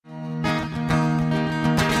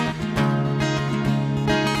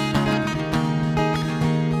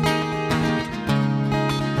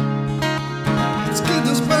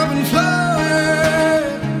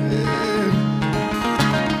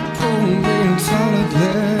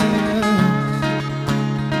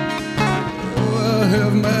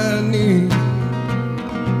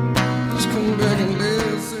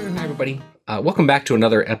Welcome back to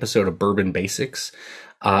another episode of Bourbon Basics.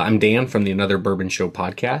 I'm Dan from the Another Bourbon Show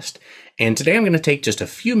podcast, and today I'm going to take just a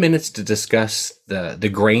few minutes to discuss the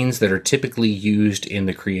grains that are typically used in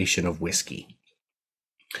the creation of whiskey.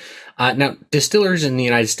 Now, distillers in the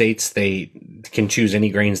United States, they can choose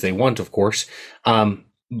any grains they want, of course,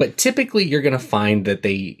 but typically you're going to find that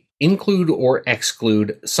they include or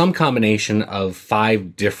exclude some combination of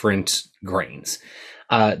 5 different grains.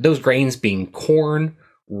 Those grains being corn,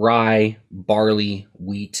 rye, barley,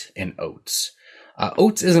 wheat, and oats.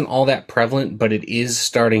 Oats isn't all that prevalent, but it is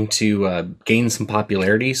starting to gain some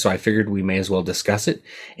popularity, so I figured we may as well discuss it.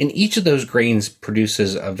 And each of those grains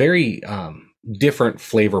produces a very different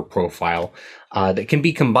flavor profile that can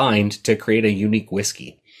be combined to create a unique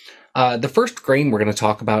whiskey. The first grain we're going to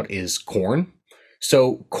talk about is corn.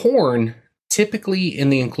 So corn, typically in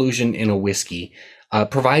the inclusion in a whiskey,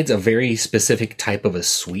 provides a very specific type of a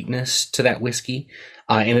sweetness to that whiskey.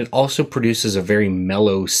 And it also produces a very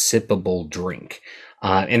mellow, sippable drink.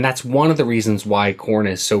 And that's one of the reasons why corn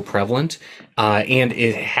is so prevalent. And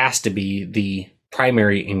it has to be the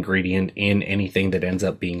primary ingredient in anything that ends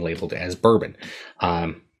up being labeled as bourbon.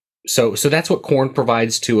 So that's what corn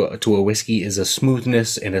provides to a whiskey, is a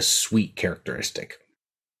smoothness and a sweet characteristic.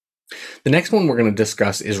 The next one we're going to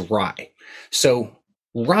discuss is rye. So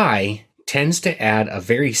rye tends to add a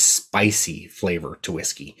very spicy flavor to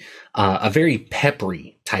whiskey, a very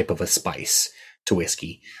peppery type of a spice to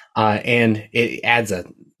whiskey, and it adds a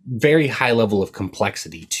very high level of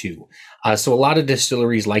complexity too. So a lot of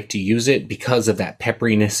distilleries like to use it because of that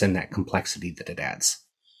pepperiness and that complexity that it adds.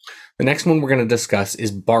 The next one we're going to discuss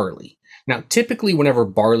is barley. Now, typically whenever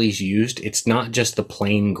barley is used, it's not just the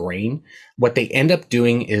plain grain. What they end up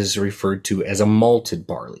doing is referred to as a malted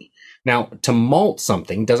barley. Now, to malt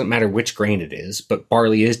something, doesn't matter which grain it is, but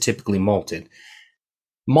barley is typically malted.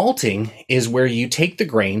 Malting is where you take the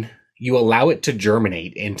grain, you allow it to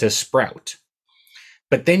germinate and to sprout,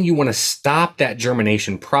 but then you want to stop that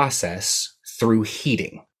germination process through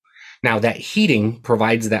heating. Now, that heating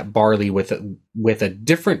provides that barley with a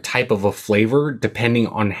different type of a flavor depending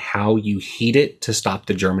on how you heat it to stop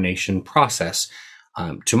the germination process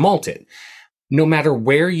to malt it. No matter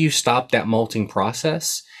where you stop that malting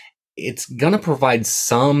process, it's going to provide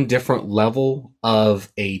some different level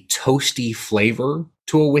of a toasty flavor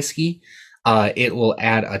to a whiskey. It will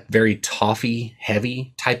add a very toffee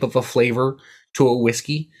heavy type of a flavor to a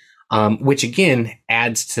whiskey, which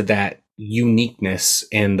adds to that uniqueness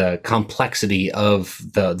and the complexity of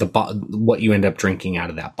what you end up drinking out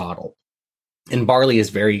of that bottle. And barley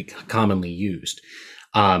is very commonly used.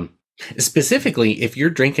 Specifically, if you're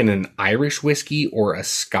drinking an Irish whiskey or a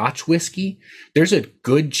Scotch whiskey, there's a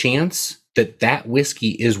good chance that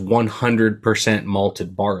whiskey is 100%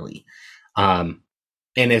 malted barley. And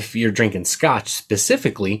if you're drinking Scotch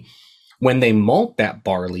specifically, when they malt that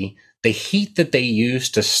barley, the heat that they use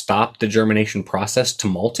to stop the germination process to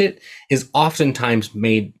malt it is oftentimes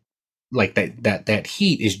made like that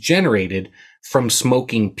heat is generated from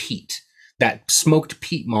smoking peat. That smoked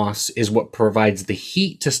peat moss is what provides the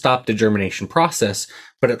heat to stop the germination process,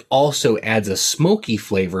 but it also adds a smoky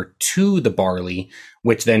flavor to the barley,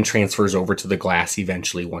 which then transfers over to the glass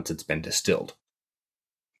eventually once it's been distilled.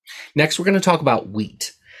 Next, we're going to talk about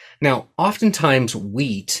wheat. Now, oftentimes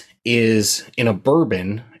wheat is in a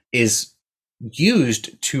bourbon is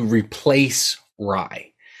used to replace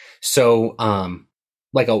rye. So,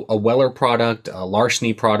 like a Weller product, a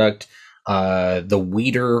Larceny product, the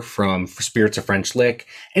wheater from Spirits of French Lick,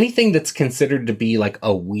 anything that's considered to be like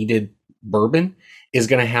a wheated bourbon is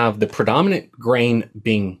going to have the predominant grain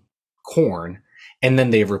being corn, and then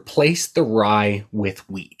they've replaced the rye with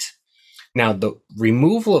wheat. Now, the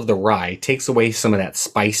removal of the rye takes away some of that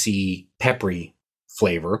spicy, peppery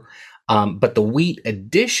flavor, but the wheat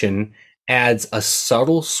addition adds a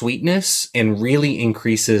subtle sweetness and really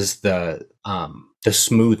increases the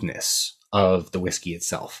smoothness of the whiskey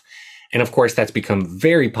itself. And of course, that's become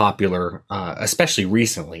very popular, especially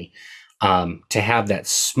recently, to have that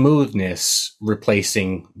smoothness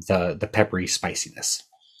replacing the peppery spiciness.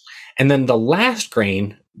 And then the last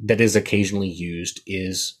grain that is occasionally used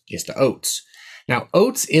is the oats. Now,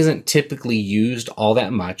 oats isn't typically used all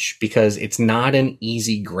that much because it's not an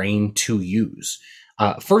easy grain to use.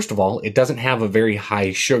 First of all, it doesn't have a very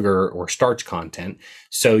high sugar or starch content,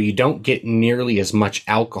 so you don't get nearly as much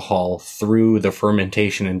alcohol through the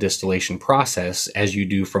fermentation and distillation process as you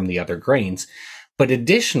do from the other grains. But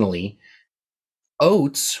additionally,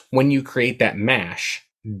 oats, when you create that mash,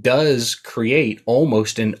 does create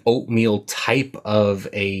almost an oatmeal type of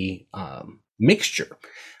a mixture.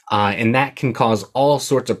 And that can cause all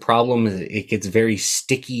sorts of problems. It gets very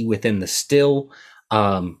sticky within the still.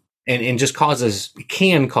 And and just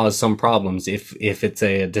can cause some problems if it's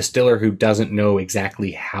a distiller who doesn't know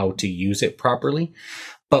exactly how to use it properly.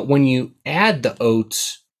 But when you add the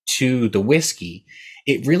oats to the whiskey,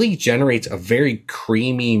 it really generates a very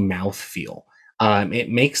creamy mouthfeel. It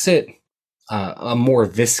makes it a more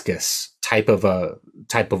viscous type of a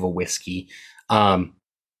whiskey,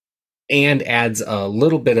 and adds a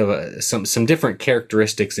little bit of some different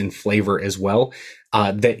characteristics in flavor as well,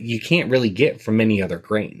 that you can't really get from many other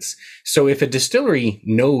grains. So if a distillery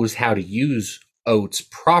knows how to use oats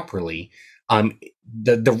properly,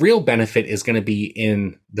 the real benefit is going to be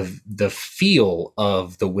in the feel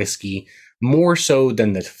of the whiskey more so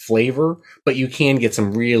than the flavor, but you can get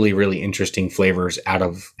some really, really interesting flavors out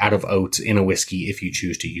of oats in a whiskey if you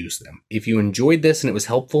choose to use them. If you enjoyed this and it was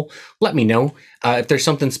helpful, let me know. If there's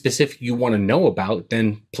something specific you want to know about,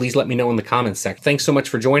 then please let me know in the comments section. Thanks so much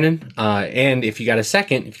for joining. And if you got a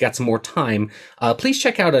second, if you got some more time, please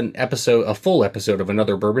check out a full episode of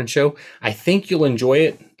Another Bourbon Show. I think you'll enjoy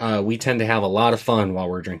it. We tend to have a lot of fun while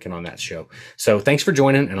we're drinking on that show. So thanks for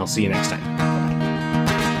joining, and I'll see you next time.